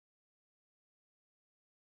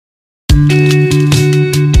Hey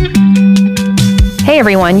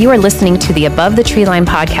everyone, you are listening to the Above the Treeline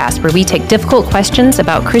podcast, where we take difficult questions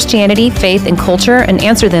about Christianity, faith, and culture and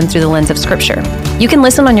answer them through the lens of Scripture. You can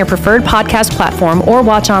listen on your preferred podcast platform or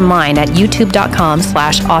watch online at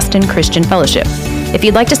youtube.com/Austin Christian Fellowship. If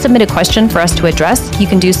you'd like to submit a question for us to address, you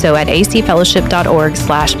can do so at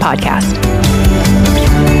acfellowship.org/podcast.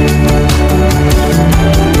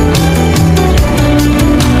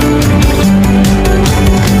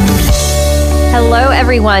 Hello,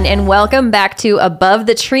 everyone, and welcome back to Above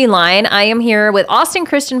the Treeline. I am here with Austin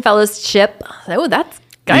Christian Fellowship. Oh, that's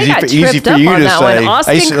I got tripped up on that one.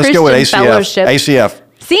 Austin Christian Fellowship. ACF.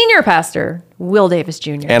 Senior Pastor Will Davis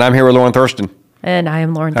Jr. And I'm here with Lauren Thurston. And I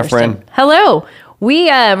am Lauren Our Thurston. friend. Hello. We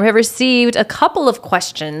have received a couple of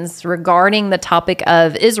questions regarding the topic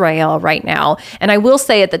of Israel right now. And I will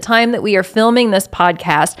say, at the time that we are filming this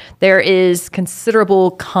podcast, there is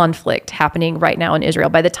considerable conflict happening right now in Israel.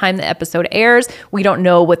 By the time the episode airs, we don't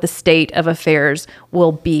know what the state of affairs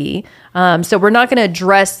will be. So we're not going to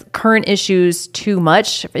address current issues too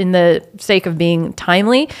much in the sake of being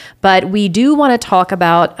timely, but we do want to talk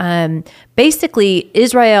about basically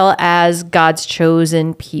Israel as God's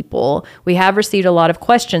chosen people. We have received a lot of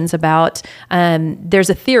questions about, there's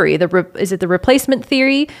a theory, is it the replacement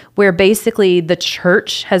theory, where basically the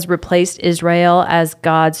church has replaced Israel as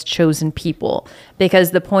God's chosen people?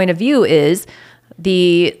 Because the point of view is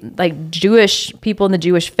the Jewish people in the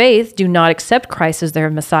Jewish faith do not accept Christ as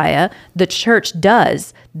their Messiah. The church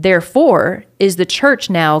does. Therefore, is the church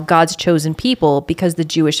now God's chosen people because the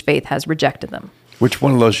Jewish faith has rejected them? Which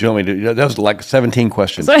one of those you want me to do? That was like 17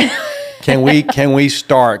 questions. Can we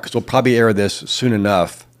start, because we'll probably air this soon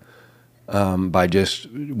enough,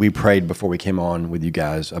 we prayed before we came on with you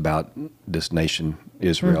guys about this nation,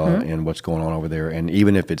 Israel, and what's going on over there. And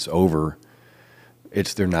even if it's over,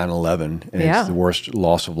 it's their 9/11, and it's the worst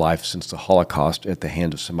loss of life since the Holocaust at the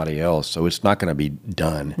hands of somebody else. So it's not going to be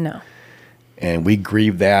done. No. And we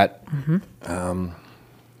grieve that.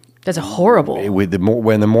 That's a horrible. The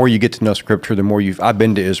more you get to know Scripture, the more I've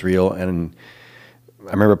been to Israel, and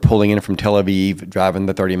I remember pulling in from Tel Aviv, driving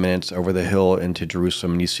the 30 minutes over the hill into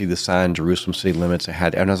Jerusalem, and you see the sign, Jerusalem city limits. And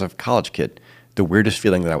I was a college kid, the weirdest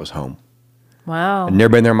feeling that I was home. Wow. I'd never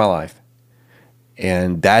been there in my life.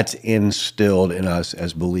 And that's instilled in us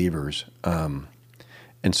as believers. And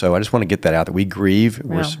so I just want to get that out, that we grieve,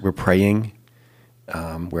 we're praying,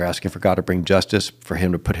 we're asking for God to bring justice, for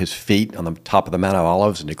him to put his feet on the top of the Mount of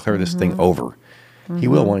Olives and declare this thing over. He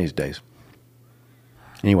will one of these days.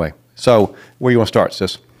 Anyway, so where do you want to start,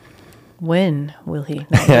 sis? When will he?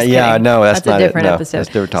 No, no, that's not a different it. No, episode. that's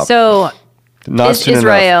a different topic. So not is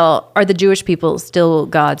Israel, are the Jewish people still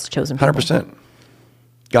God's chosen people? 100%.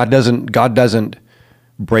 God doesn't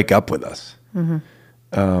break up with us.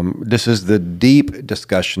 This is the deep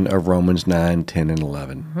discussion of Romans 9, 10, and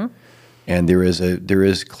 11. And there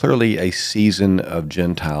is clearly a season of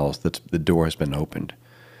Gentiles that the door has been opened.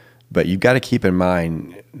 But you've got to keep in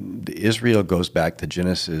mind, Israel goes back to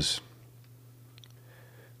Genesis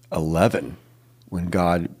 11, when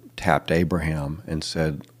God tapped Abraham and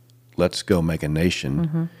said, let's go make a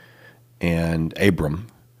nation. And Abram,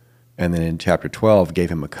 and then in chapter 12, gave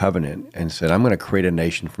him a covenant and said, I'm going to create a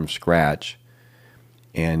nation from scratch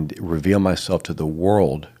and reveal myself to the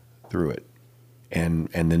world through it. And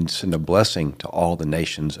then send a blessing to all the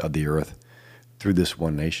nations of the earth through this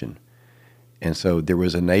one nation. And so there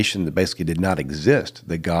was a nation that basically did not exist,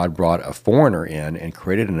 that God brought a foreigner in and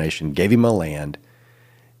created a nation, gave him a land,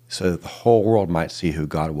 so that the whole world might see who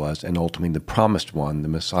God was, and ultimately the promised one, the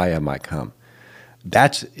Messiah, might come.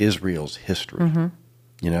 That's Israel's history.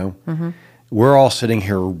 You know, we're all sitting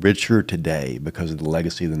here richer today because of the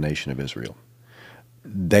legacy of the nation of Israel.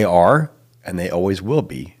 They are, and they always will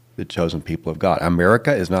be, the chosen people of God.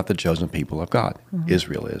 America is not the chosen people of God.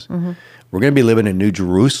 Israel is. We're going to be living in New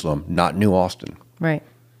Jerusalem, not New Austin. Right.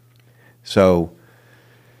 So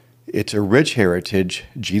it's a rich heritage.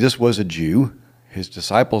 Jesus was a Jew. His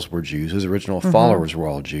disciples were Jews. His original followers were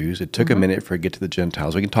all Jews. It took a minute for it to get to the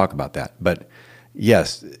Gentiles. We can talk about that. But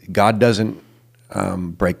yes, God doesn't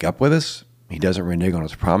break up with us. He doesn't renege on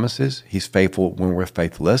his promises. He's faithful when we're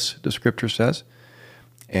faithless, the Scripture says.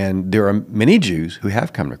 And there are many Jews who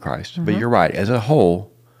have come to Christ. But you're right. As a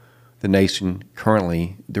whole, the nation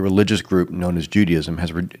currently, the religious group known as Judaism,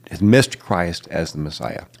 has missed Christ as the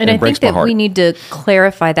Messiah. And I think that we need to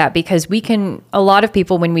clarify that, because a lot of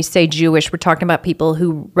people, when we say Jewish, we're talking about people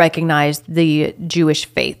who recognize the Jewish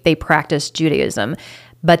faith. They practice Judaism.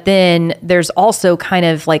 But then there's also kind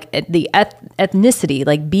of like the ethnicity,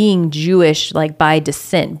 like being Jewish, like by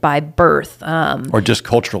descent, by birth. Or just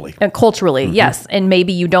culturally. And culturally, yes. And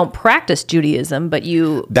maybe you don't practice Judaism, but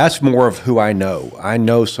you... That's more of who I know. I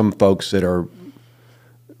know some folks that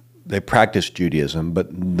they practice Judaism, but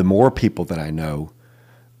the more people that I know,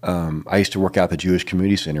 I used to work out at the Jewish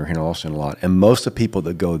Community Center here in Austin a lot, and most of the people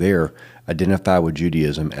that go there identify with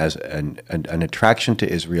Judaism as an attraction to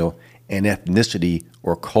Israel, an ethnicity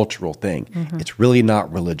or cultural thing. It's really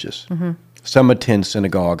not religious. Some attend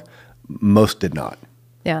synagogue, most did not.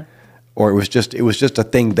 Yeah. Or it was just a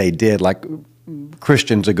thing they did, like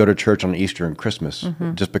Christians that go to church on Easter and Christmas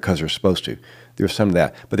just because they're supposed to. There's some of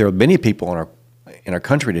that, but there are many people in our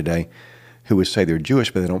country today who would say they're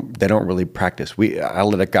Jewish, but they don't really practice. I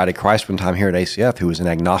led a guy to Christ one time here at ACF who was an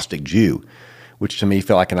agnostic Jew, which to me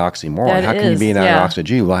felt like an oxymoron. How can you be an agnostic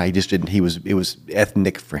Jew? Well, he just didn't. It was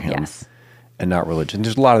ethnic for him, and not religion.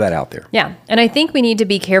 There's a lot of that out there. Yeah, and I think we need to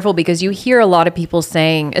be careful because you hear a lot of people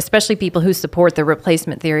saying, especially people who support the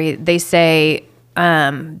replacement theory, they say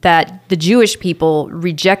that the Jewish people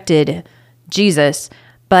rejected Jesus,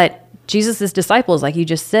 but Jesus' disciples, like you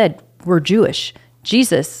just said, were Jewish.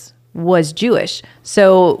 Jesus was Jewish.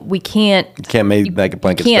 So we can't make a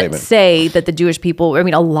blanket statement. You can't say that the Jewish people, I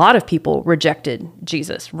mean, a lot of people rejected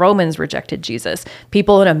Jesus. Romans rejected Jesus.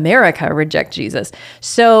 People in America reject Jesus.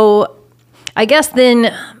 So I guess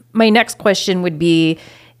then my next question would be,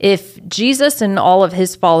 if Jesus and all of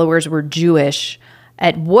his followers were Jewish,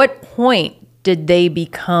 at what point did they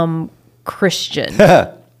become Christian?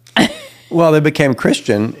 Well, they became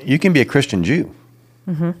Christian. You can be a Christian Jew.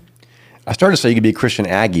 I started to say you could be a Christian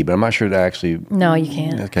Aggie, but I'm not sure that actually... No, you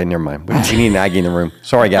can't. Okay, never mind. We need an Aggie in the room.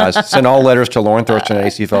 Sorry, guys. Send all letters to Lauren Thurston at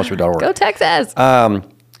acfellowship.org. Go Texas!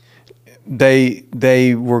 They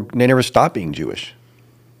never stopped being Jewish.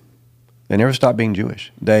 They never stopped being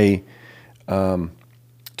Jewish. That's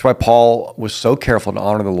why Paul was so careful to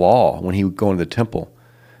honor the law when he would go into the temple,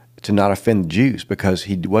 to not offend the Jews, because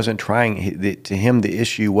he wasn't trying... To him, the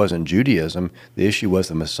issue wasn't Judaism. The issue was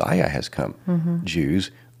the Messiah has come.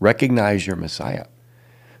 Jews, recognize your Messiah.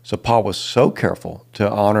 So Paul was so careful to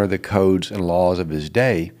honor the codes and laws of his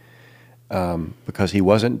day because he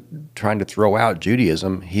wasn't trying to throw out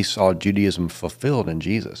Judaism. He saw Judaism fulfilled in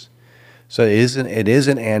Jesus. So it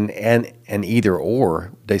isn't an either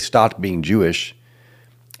or. They stopped being Jewish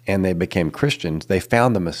and they became Christians. They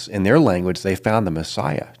found in their language, they found the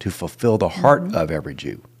Messiah to fulfill the heart of every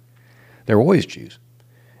Jew. They were always Jews.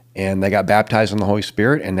 And they got baptized in the Holy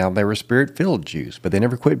Spirit, and now they were Spirit-filled Jews, but they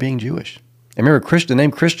never quit being Jewish. And remember, the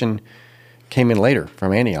name Christian came in later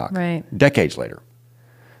from Antioch, decades later.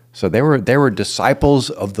 So they were disciples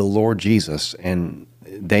of the Lord Jesus, and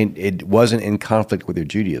it wasn't in conflict with their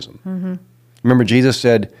Judaism. Remember, Jesus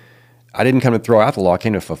said, I didn't come to throw out the law, I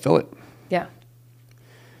came to fulfill it. Yeah.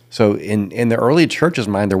 So in the early church's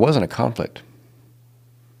mind, there wasn't a conflict.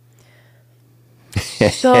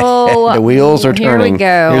 So the wheels are turning.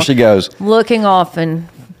 Here we go. Here she goes. Looking off and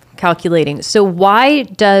calculating. So why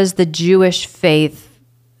does the Jewish faith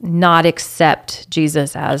not accept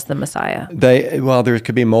Jesus as the Messiah? There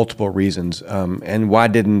could be multiple reasons. And why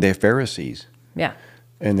didn't the Pharisees? Yeah.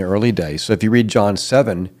 In the early days. So if you read John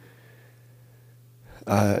 7,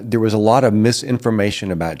 there was a lot of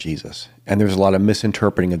misinformation about Jesus, and there was a lot of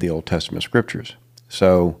misinterpreting of the Old Testament scriptures.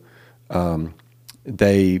 So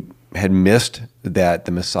they had missed that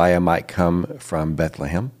the Messiah might come from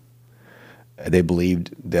Bethlehem. They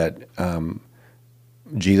believed that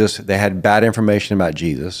they had bad information about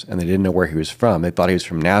Jesus, and they didn't know where he was from. They thought he was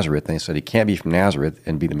from Nazareth, and they said he can't be from Nazareth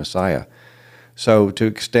and be the Messiah. So to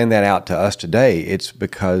extend that out to us today, it's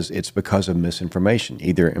because of misinformation,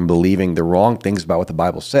 either in believing the wrong things about what the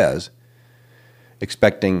Bible says,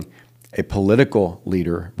 expecting a political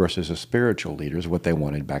leader versus a spiritual leader is what they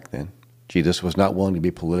wanted back then. Jesus was not willing to be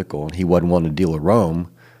political, and he wasn't willing to deal with Rome,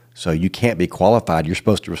 so you can't be qualified. You're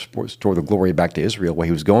supposed to restore the glory back to Israel, where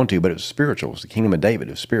he was going to, but it was spiritual. It was the kingdom of David.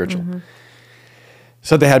 It was spiritual.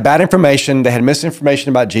 So they had bad information. They had misinformation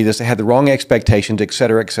about Jesus. They had the wrong expectations, et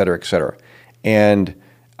cetera, et cetera, et cetera. And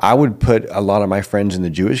I would put a lot of my friends in the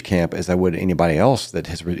Jewish camp as I would anybody else that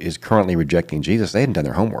is currently rejecting Jesus. They hadn't done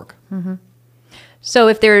their homework. So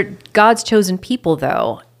if they're God's chosen people,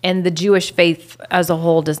 though, and the Jewish faith as a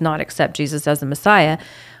whole does not accept Jesus as the Messiah,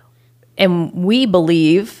 and we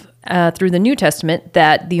believe through the New Testament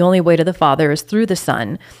that the only way to the Father is through the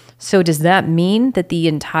Son. So does that mean that the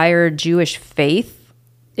entire Jewish faith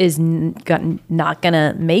is not going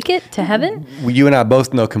to make it to heaven? Well, you and I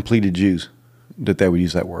both know completed Jews that they would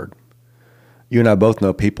use that word. You and I both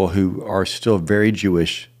know people who are still very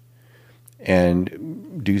Jewish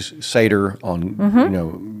and do Seder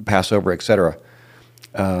on Passover, etc.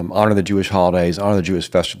 Honor the Jewish holidays, honor the Jewish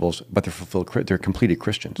festivals, but they're completed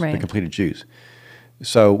Christians. Right. They're completed Jews.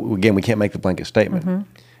 So again, we can't make the blanket statement.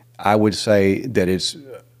 I would say that it's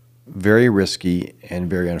very risky and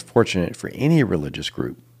very unfortunate for any religious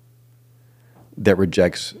group that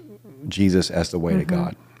rejects Jesus as the way to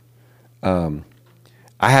God.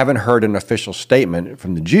 I haven't heard an official statement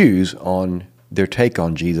from the Jews on their take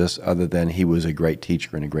on Jesus other than he was a great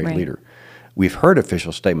teacher and a great leader. We've heard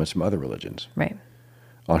official statements from other religions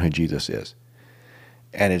on who Jesus is.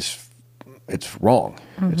 And it's wrong.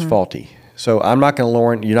 It's faulty. So I'm not going to,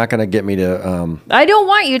 Lauren, you're not going to get me to... I don't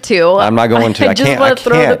want you to. I'm not going to. I just want to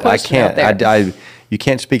throw the question out there. You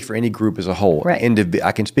can't speak for any group as a whole. Right.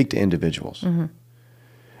 I can speak to individuals. And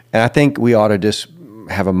I think we ought to just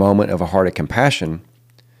have a moment of a heart of compassion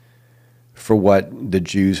for what the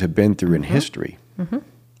Jews have been through in history.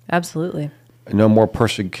 Absolutely. No more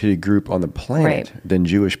persecuted group on the planet than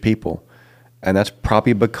Jewish people. And that's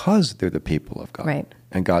probably because they're the people of God. Right.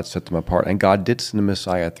 And God set them apart. And God did send the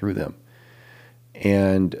Messiah through them.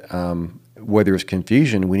 And where there's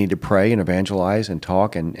confusion, we need to pray and evangelize and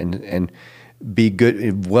talk and be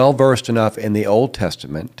good, well-versed enough in the Old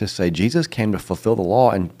Testament to say, Jesus came to fulfill the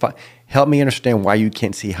law, and help me understand why you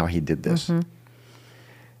can't see how he did this.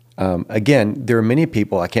 Again, there are many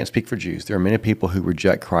people, I can't speak for Jews, there are many people who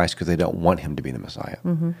reject Christ because they don't want him to be the Messiah,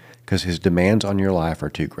 because his demands on your life are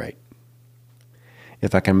too great.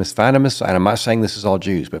 If I can find a Messiah, and I'm not saying this is all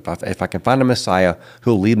Jews, but if I can find a Messiah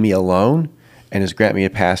who will leave me alone and just grant me a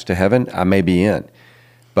pass to heaven, I may be in.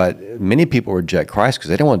 But many people reject Christ because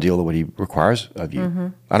they don't want to deal with what he requires of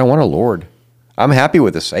you. I don't want a Lord. I'm happy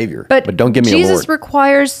with a Savior, but don't give me a Lord. Jesus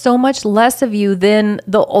requires so much less of you than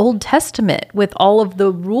the Old Testament with all of the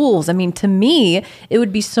rules. I mean, to me, it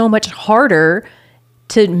would be so much harder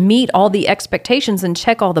to meet all the expectations and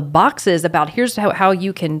check all the boxes about here's how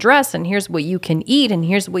you can dress, and here's what you can eat, and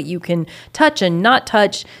here's what you can touch and not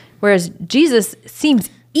touch. Whereas Jesus seems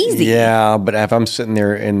easy. Yeah, but if I'm sitting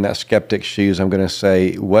there in that skeptic's shoes, I'm going to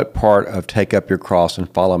say, what part of take up your cross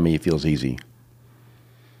and follow me feels easy?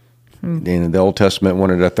 And the Old Testament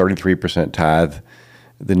wanted a 33% tithe.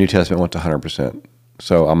 The New Testament wants 100%.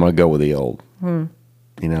 So I'm going to go with the old.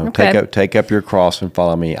 Take up your cross and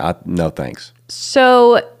follow me. No, thanks.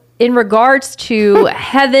 So in regards to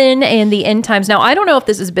heaven and the end times, now I don't know if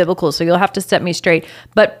this is biblical, so you'll have to set me straight,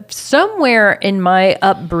 but somewhere in my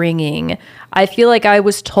upbringing, I feel like I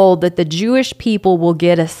was told that the Jewish people will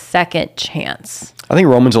get a second chance. I think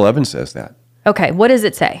Romans 11 says that. Okay, what does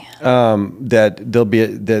it say?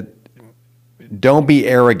 That don't be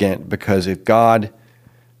arrogant, because if God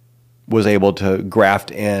was able to graft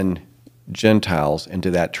in Gentiles into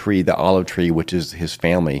that tree, the olive tree, which is his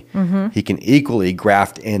family, he can equally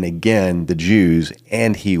graft in again the Jews,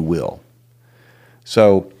 and he will.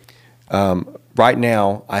 So right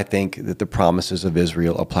now, I think that the promises of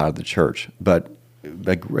Israel apply to the church. But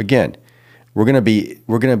again, we're going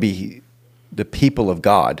to be the people of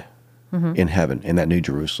God in heaven, in that New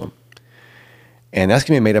Jerusalem. And that's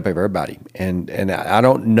going to be made up of everybody. And I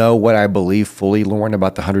don't know what I believe fully, Lauren,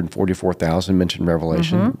 about the 144,000 mentioned in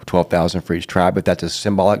Revelation, 12,000 for each tribe, if that's a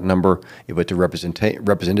symbolic number, if it's a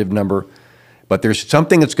representative number. But there's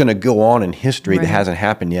something that's going to go on in history that hasn't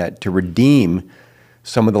happened yet to redeem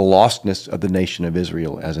some of the lostness of the nation of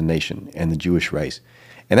Israel as a nation and the Jewish race.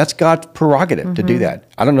 And that's God's prerogative to do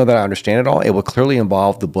that. I don't know that I understand it all. It will clearly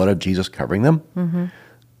involve the blood of Jesus covering them.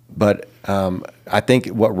 But I think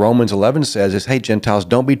what Romans 11 says is, hey, Gentiles,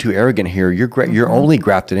 don't be too arrogant here. You're only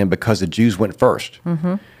grafted in because the Jews went first.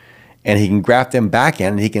 And he can graft them back in,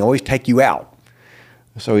 and he can always take you out.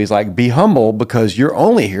 So he's like, be humble, because you're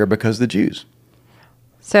only here because of the Jews.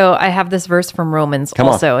 So I have this verse from Romans Come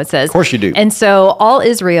also. on. It says, of course you do. And so all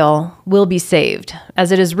Israel will be saved.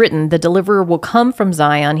 As it is written, the deliverer will come from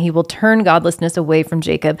Zion. He will turn godlessness away from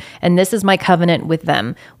Jacob. And this is my covenant with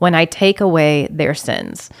them when I take away their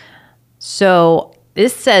sins. So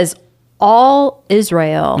this says all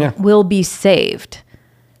Israel will be saved.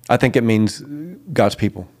 I think it means God's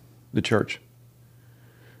people, the church.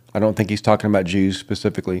 I don't think he's talking about Jews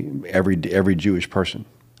specifically, every Jewish person.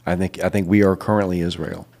 I think we are currently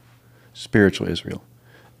Israel, spiritual Israel.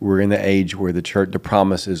 We're in the age where the church, the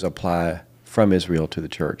promises apply from Israel to the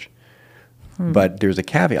church. But there's a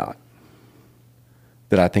caveat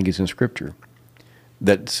that I think is in Scripture,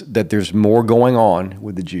 that there's more going on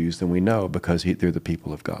with the Jews than we know, because they're the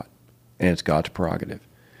people of God, and it's God's prerogative.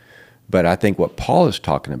 But I think what Paul is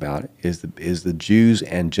talking about is the Jews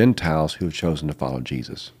and Gentiles who have chosen to follow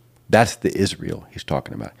Jesus. That's the Israel he's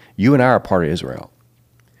talking about. You and I are part of Israel.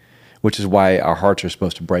 which is why our hearts are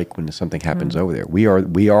supposed to break when something happens over there. We are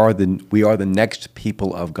the next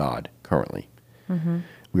people of God currently.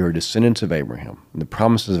 We are descendants of Abraham, and the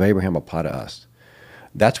promises of Abraham apply to us.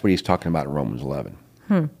 That's what he's talking about in Romans 11.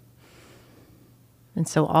 And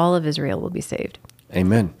so all of Israel will be saved.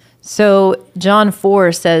 Amen. So John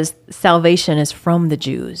 4 says salvation is from the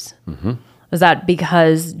Jews. Was that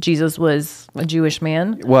because Jesus was a Jewish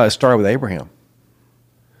man? Well, it started with Abraham.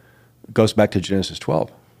 It goes back to Genesis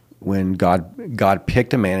 12, when God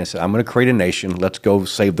picked a man and said, I'm going to create a nation. Let's go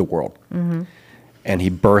save the world. And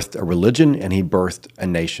he birthed a religion, and he birthed a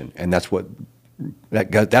nation. And that's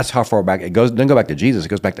how far back it goes. It doesn't go back to Jesus. It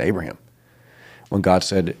goes back to Abraham. When God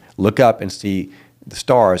said, look up and see the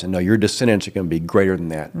stars and know your descendants are going to be greater than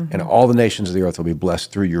that. And all the nations of the earth will be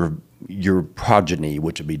blessed through your progeny,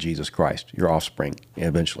 which will be Jesus Christ, your offspring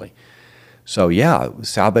eventually. So yeah,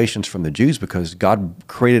 salvation's from the Jews because God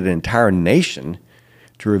created an entire nation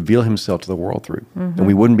to reveal himself to the world through. And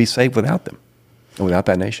we wouldn't be saved without them and without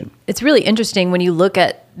that nation. It's really interesting when you look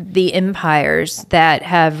at the empires that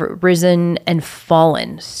have risen and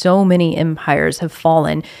fallen. So many empires have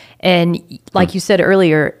fallen. And like you said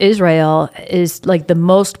earlier, Israel is like the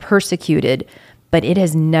most persecuted, but it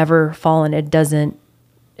has never fallen.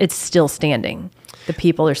 It's still standing. The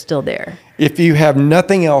people are still there. If you have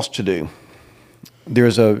nothing else to do,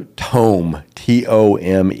 there's a tome,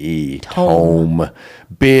 T-O-M-E, tome,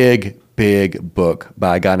 big book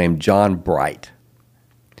by a guy named John Bright,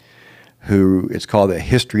 who it's called The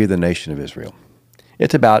History of the Nation of Israel.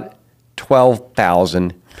 It's about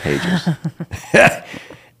 12,000 pages.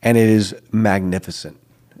 And it is magnificent,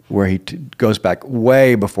 where he goes back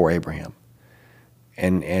way before Abraham.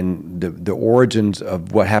 And the origins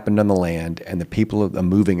of what happened on the land and the people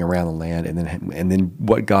moving around the land, and then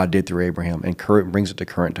what God did through Abraham, and brings it to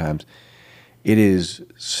current times. It is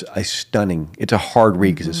it's a hard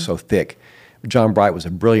read because it's so thick. John Bright was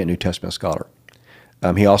a brilliant New Testament scholar.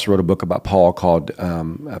 He also wrote a book about Paul called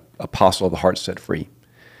Apostle of the Heart Set Free.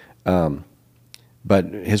 But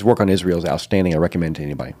his work on Israel is outstanding. I recommend it to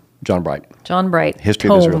anybody. John Bright. History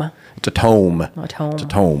of Israel. It's a tome. A tome. It's a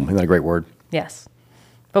tome. Isn't that a great word? Yes.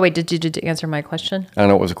 But wait, did you answer my question? I don't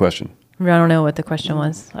know what was the question. I don't know what the question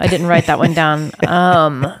was. I didn't write that one down.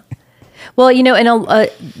 Well,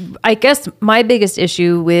 I guess my biggest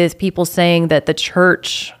issue with people saying that the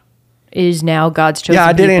church is now God's chosen people. Yeah,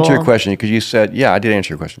 I did answer your question because you said, I did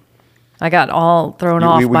answer your question. I got all thrown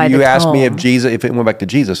off by the You asked tome. me if it went back to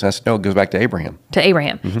Jesus, and I said, no, it goes back to Abraham. To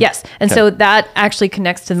Abraham, yes. And so that actually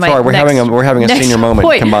connects to my Sorry, we're having a senior moment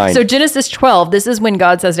point. combined. So Genesis 12, this is when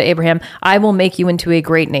God says to Abraham, I will make you into a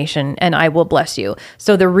great nation, and I will bless you.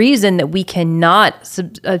 So the reason that we cannot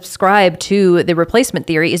subscribe to the replacement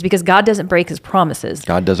theory is because God doesn't break his promises.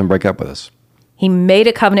 God doesn't break up with us. He made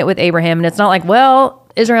a covenant with Abraham, and it's not like, well,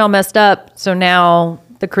 Israel messed up, so now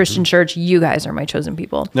the Christian church, you guys are my chosen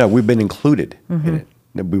people. No, we've been included in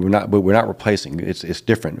it. We're not replacing. It's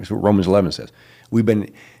different. It's what Romans 11 says.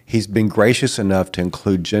 He's been gracious enough to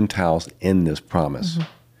include Gentiles in this promise.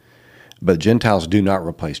 But Gentiles do not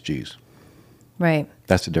replace Jews. Right.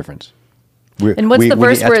 That's the difference. And what's the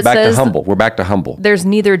verse where it back says, to humble. We're back to humble. There's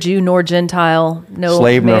neither Jew nor Gentile, no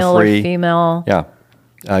slave male nor free. or female. Yeah.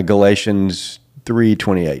 Galatians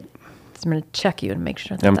 3:28. I'm going to check you and make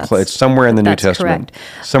sure that it's somewhere in the New Testament.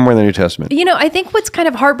 Correct. Somewhere in the New Testament. I think what's kind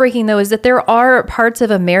of heartbreaking, though, is that there are parts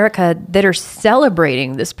of America that are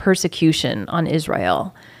celebrating this persecution on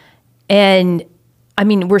Israel. And, I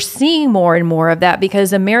mean, we're seeing more and more of that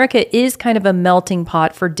because America is kind of a melting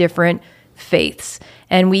pot for different faiths.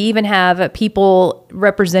 And we even have people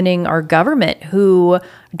representing our government who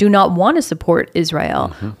do not want to support Israel.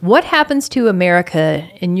 What happens to America,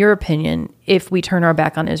 in your opinion, if we turn our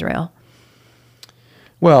back on Israel?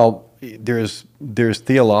 Well, there's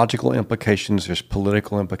theological implications, there's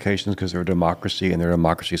political implications because they're a democracy, and they're a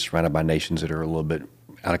democracy surrounded by nations that are a little bit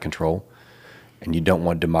out of control. And you don't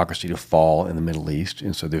want democracy to fall in the Middle East.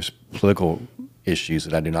 And so there's political issues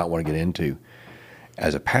that I do not want to get into.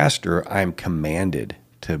 As a pastor, I am commanded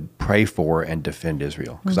to pray for and defend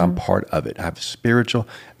Israel because I'm part of it. I have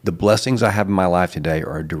the blessings I have in my life today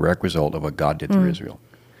are a direct result of what God did through Israel.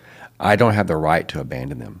 I don't have the right to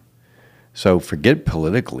abandon them. So forget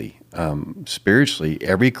politically. Spiritually,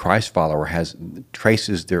 every Christ follower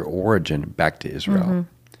traces their origin back to Israel.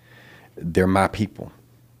 They're my people.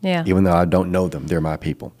 Yeah. Even though I don't know them, they're my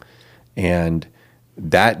people. And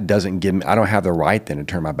that doesn't give me, I don't have the right then to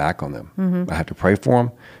turn my back on them. I have to pray for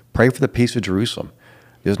them, pray for the peace of Jerusalem.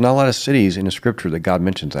 There's not a lot of cities in the scripture that God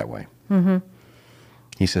mentions that way.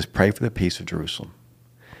 He says, pray for the peace of Jerusalem.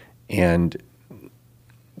 And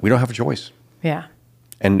we don't have a choice. Yeah.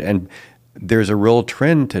 And there's a real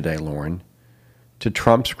trend today, Lauren, to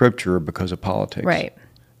trump Scripture because of politics. Right.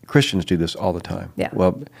 Christians do this all the time. Yeah.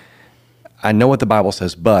 Well, I know what the Bible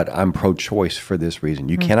says, but I'm pro-choice for this reason.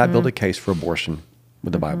 You cannot build a case for abortion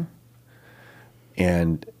with the Bible.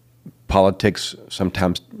 And politics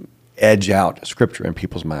sometimes edge out Scripture in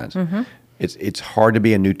people's minds. It's hard to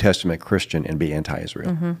be a New Testament Christian and be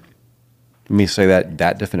anti-Israel. Let me say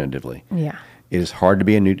that definitively. Yeah. It is hard to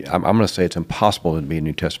be I'm going to say it's impossible to be a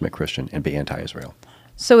New Testament Christian and be anti-Israel.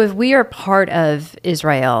 So if we are part of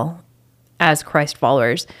Israel as Christ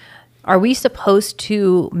followers, are we supposed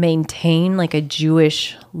to maintain like a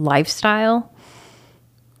Jewish lifestyle?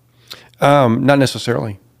 Not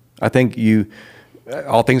necessarily. I think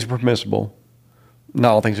all things are permissible.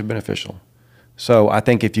 Not all things are beneficial. So I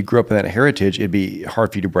think if you grew up in that heritage, it'd be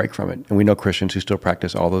hard for you to break from it. And we know Christians who still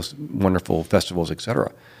practice all those wonderful festivals,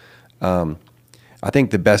 etc. I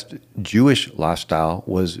think the best Jewish lifestyle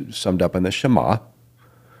was summed up in the Shema,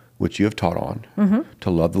 which you have taught on, to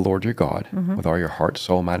love the Lord your God with all your heart,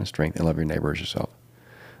 soul, mind, and strength, and love your neighbor as yourself.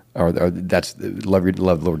 Or that's love the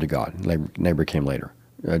Lord your God. Neighbor came later.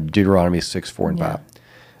 Deuteronomy 6, 4, and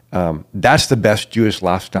 5. That's the best Jewish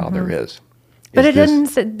lifestyle there is. But it doesn't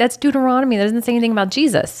say, that's Deuteronomy. That doesn't say anything about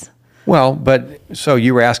Jesus. Well, but so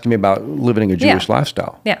you were asking me about living a Jewish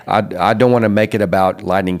lifestyle. Yeah. I don't want to make it about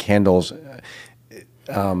lighting candles.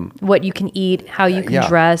 What you can eat, how you can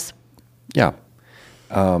dress. Yeah.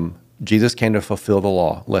 Jesus came to fulfill the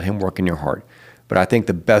law. Let him work in your heart. But I think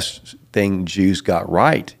the best thing Jews got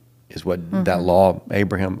right is what that law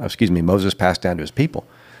Moses passed down to his people.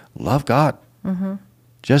 Love God.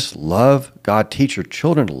 Just love God. Teach your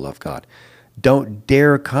children to love God. Don't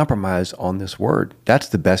dare compromise on this word. That's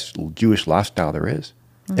the best Jewish lifestyle there is.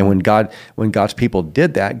 And when God's people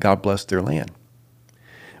did that, God blessed their land.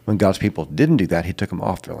 When God's people didn't do that, he took them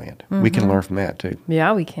off their land. We can learn from that too.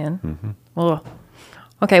 Yeah, we can. Well,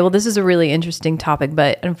 okay, well, this is a really interesting topic,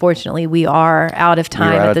 but unfortunately, we are out of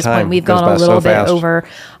time at this point. We've gone a little bit over.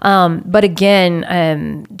 But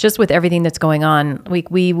again, just with everything that's going on,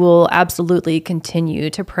 we will absolutely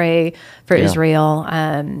continue to pray for Israel,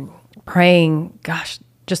 praying, gosh,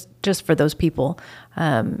 just for those people,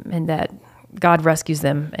 and that God rescues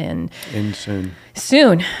them. And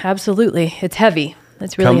soon, absolutely. It's heavy.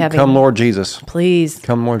 It's really heavy. Come, Lord Jesus. Please.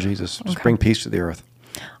 Come, Lord Jesus. Just bring peace to the earth.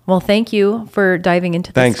 Well, thank you for diving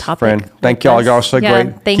into this topic. Thanks, friend. Thank y'all. Y'all are so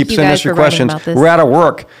great. Thank Keep you sending guys us your for writing questions. about this. We're out of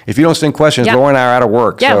work. If you don't send questions, Lauren and I are out of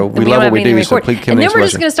work. So we love what we do. So please come and then we're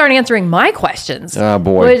just going to start answering my questions. Oh,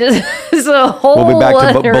 boy. Which is a whole We'll be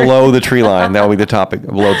back to below the tree line. That will be the topic,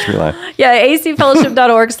 below the tree line. Yeah,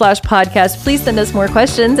 acfellowship.org/podcast. Please send us more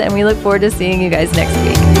questions, and we look forward to seeing you guys next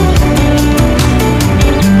week.